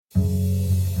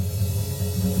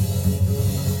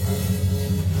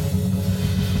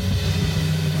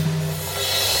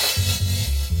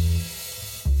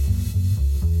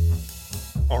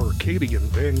Arcadian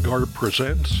Vanguard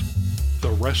presents The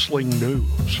Wrestling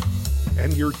News,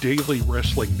 and your daily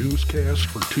wrestling newscast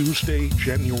for Tuesday,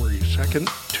 January 2nd,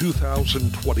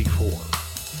 2024.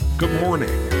 Good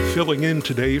morning. Filling in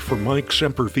today for Mike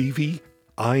Sempervive,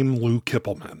 I'm Lou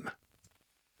Kippelman.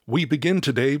 We begin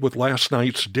today with last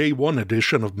night's Day 1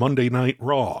 edition of Monday Night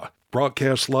Raw,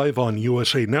 broadcast live on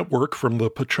USA Network from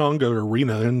the Pechanga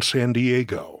Arena in San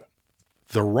Diego.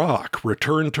 The Rock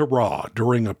returned to Raw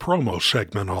during a promo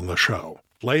segment on the show,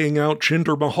 laying out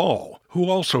Jinder Mahal, who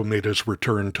also made his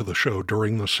return to the show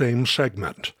during the same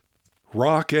segment.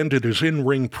 Rock ended his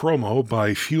in-ring promo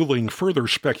by fueling further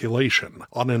speculation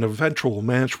on an eventual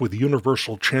match with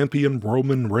Universal Champion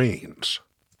Roman Reigns.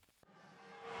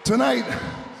 Tonight,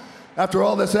 after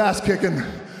all this ass-kicking,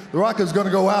 The Rock is going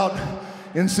to go out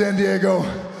in San Diego.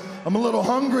 I'm a little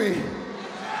hungry.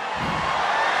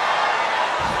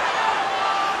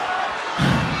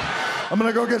 I'm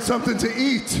gonna go get something to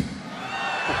eat.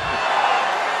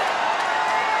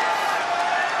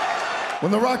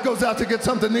 When The Rock goes out to get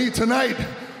something to eat tonight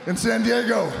in San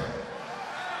Diego,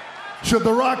 should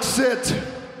The Rock sit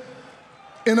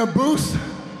in a booth?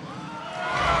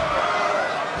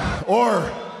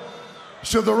 Or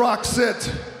should The Rock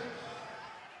sit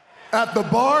at the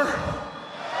bar?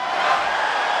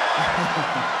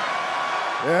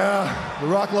 Yeah, The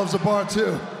Rock loves a bar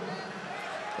too.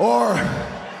 Or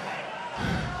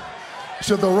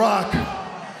should The Rock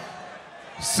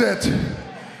sit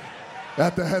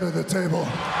at the head of the table?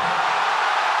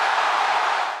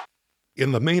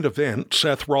 In the main event,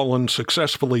 Seth Rollins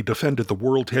successfully defended the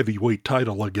World Heavyweight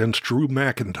title against Drew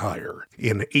McIntyre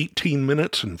in 18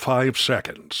 minutes and 5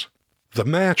 seconds. The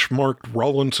match marked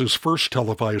Rollins' first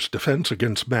televised defense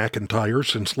against McIntyre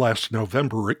since last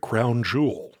November at Crown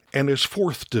Jewel, and his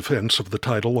fourth defense of the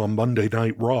title on Monday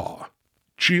Night Raw.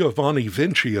 Giovanni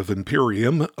Vinci of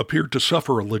Imperium appeared to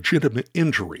suffer a legitimate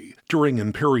injury during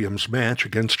Imperium's match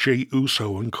against Jey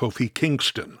Uso and Kofi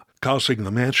Kingston, causing the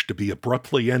match to be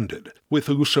abruptly ended, with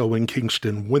Uso and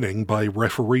Kingston winning by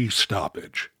referee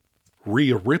stoppage.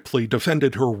 Rhea Ripley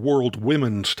defended her World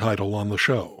Women's title on the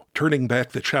show, turning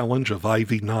back the challenge of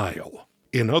Ivy Nile.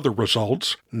 In other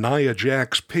results, Nia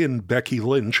Jax pinned Becky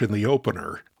Lynch in the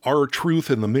opener.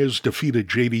 R-Truth and The Miz defeated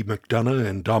JD McDonough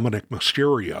and Dominic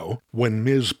Mysterio when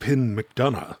Miz pinned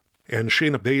McDonough, and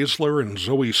Shayna Baszler and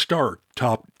Zoe Stark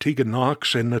topped Tegan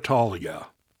Nox and Natalya.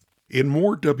 In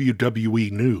more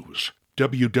WWE news,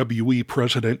 WWE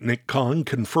President Nick Khan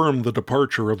confirmed the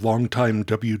departure of longtime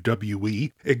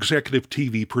WWE executive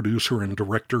TV producer and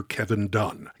director Kevin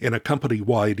Dunn in a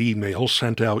company-wide email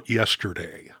sent out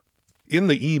yesterday. In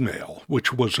the email,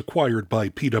 which was acquired by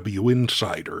PW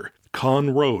Insider,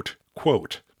 Khan wrote,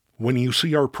 quote, "When you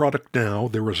see our product now,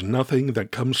 there is nothing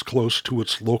that comes close to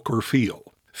its look or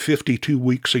feel. 52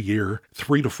 weeks a year,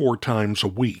 3 to 4 times a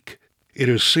week. It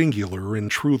is singular and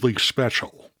truly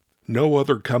special. No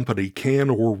other company can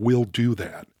or will do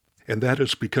that. And that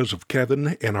is because of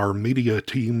Kevin and our media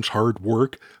team's hard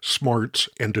work, smarts,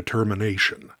 and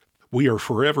determination. We are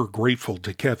forever grateful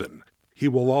to Kevin. He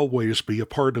will always be a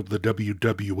part of the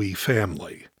WWE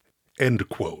family." End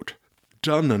quote.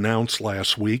 Dunn announced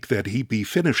last week that he'd be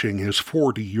finishing his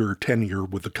 40-year tenure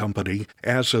with the company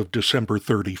as of December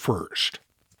 31st.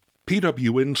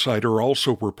 PW Insider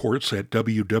also reports that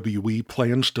WWE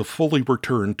plans to fully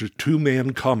return to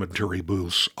 2-man commentary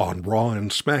booths on Raw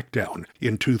and SmackDown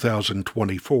in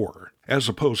 2024, as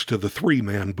opposed to the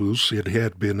 3-man booths it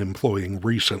had been employing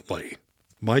recently.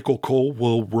 Michael Cole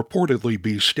will reportedly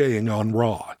be staying on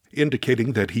Raw,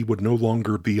 indicating that he would no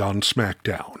longer be on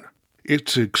SmackDown.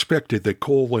 It's expected that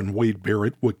Cole and Wade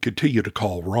Barrett would continue to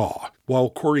call Raw,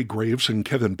 while Corey Graves and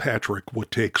Kevin Patrick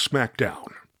would take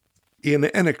SmackDown. In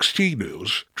NXT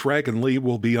news, Dragon Lee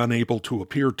will be unable to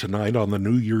appear tonight on the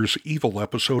New Year's Evil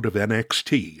episode of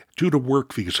NXT due to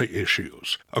work visa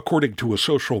issues, according to a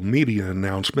social media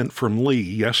announcement from Lee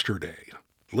yesterday.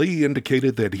 Lee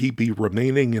indicated that he'd be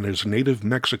remaining in his native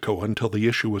Mexico until the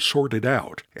issue is sorted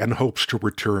out and hopes to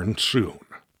return soon.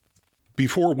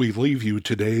 Before we leave you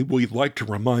today, we'd like to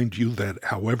remind you that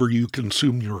however you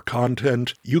consume your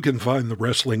content, you can find the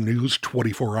wrestling news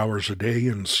 24 hours a day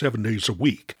and 7 days a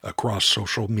week across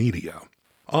social media.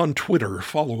 On Twitter,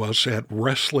 follow us at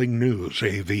Wrestling News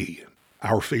AV.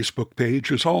 Our Facebook page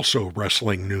is also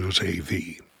Wrestling News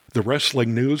AV. The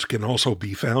Wrestling News can also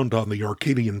be found on the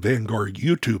Arcadian Vanguard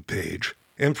YouTube page,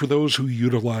 and for those who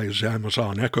utilize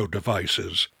Amazon Echo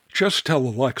devices, just tell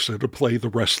Alexa to play the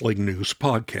Wrestling News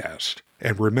podcast,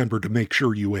 and remember to make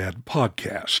sure you add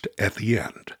podcast at the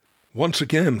end. Once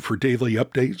again, for daily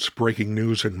updates, breaking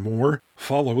news, and more,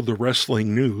 follow the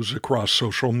Wrestling News across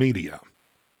social media.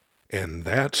 And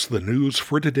that's the news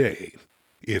for today.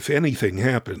 If anything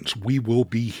happens, we will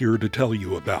be here to tell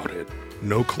you about it.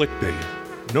 No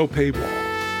clickbait, no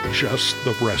paywall, just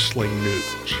the wrestling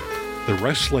news. The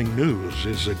Wrestling News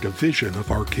is a division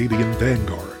of Arcadian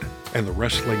Vanguard, and the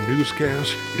Wrestling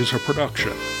Newscast is a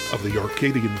production of the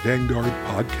Arcadian Vanguard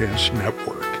Podcast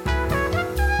Network.